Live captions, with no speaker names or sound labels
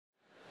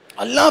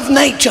I love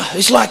nature.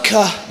 It's like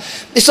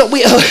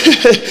we,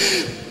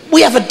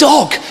 we have a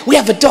dog. We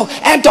have a dog.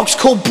 Our dog's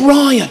called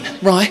Brian,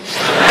 right?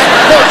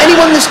 Well,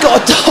 anyone that's got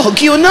a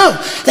dog, you'll know.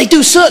 They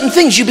do certain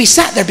things. You'll be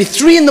sat there, it'll be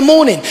 3 in the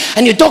morning,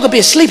 and your dog will be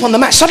asleep on the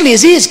mat. Suddenly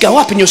his ears go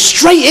up and you're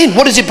straight in.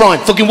 What is it, Brian?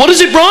 Fucking what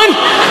is it, Brian?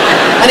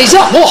 And he's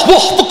up. Whoa,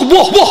 whoa, fucking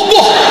whoa, whoa,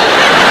 whoa.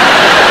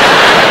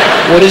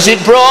 What is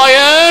it,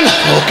 Brian?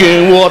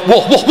 Fucking what? Whoa,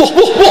 whoa, whoa,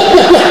 whoa,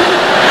 whoa, whoa.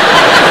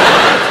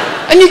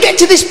 And you get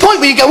to this point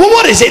where you go, well,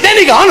 what is it? Then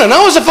you go, I don't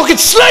know, I was a fucking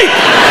sleep.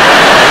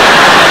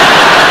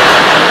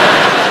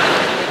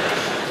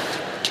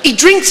 He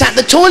drinks at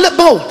the toilet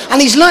bowl, and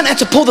he's learned how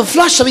to pull the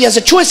flush, so he has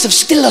a choice of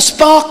still or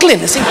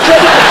sparkling. It's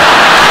incredible.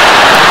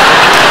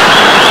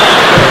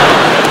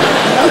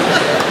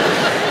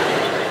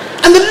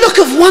 And the look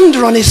of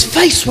wonder on his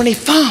face when he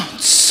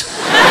farts.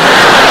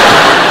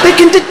 They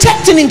can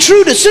detect an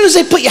intruder as soon as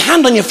they put your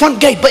hand on your front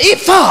gate, but it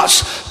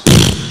farts.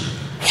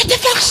 What the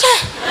fuck's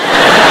that?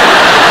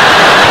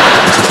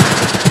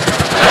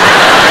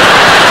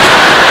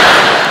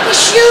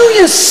 It's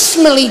you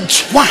smelly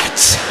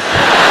twat.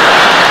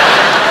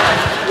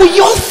 Well,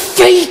 you're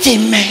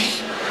feeding me.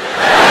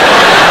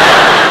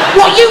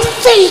 What, you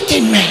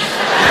feeding me?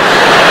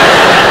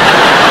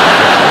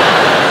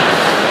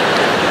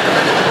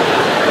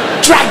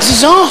 Drags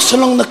his arse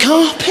along the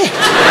carpet.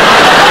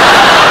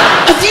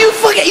 Have you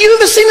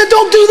ever seen a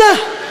dog do that?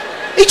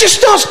 He just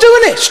starts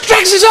doing it.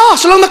 Drags his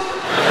arse along the...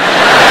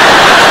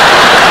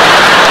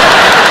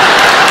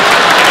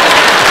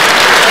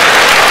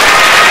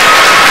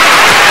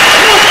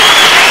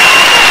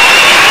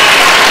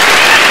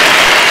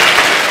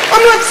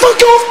 I'm like, fuck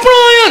off,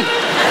 Brian!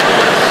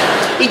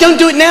 He don't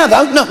do it now,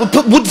 though. No, we'll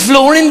put wood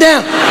flooring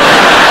down.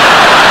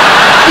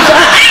 He's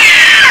like,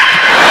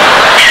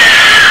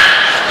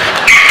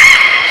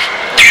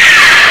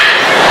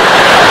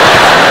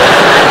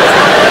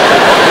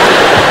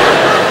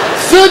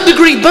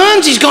 third-degree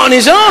burns he's got on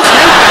his arse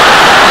now.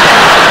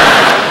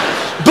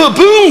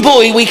 Baboon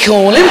boy, we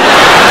call him.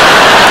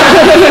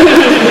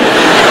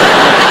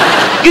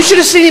 You should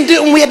have seen him do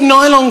it when we had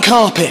nylon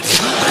carpet.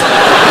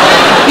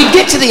 He'd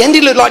get to the end,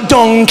 he looked like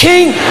Don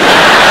King.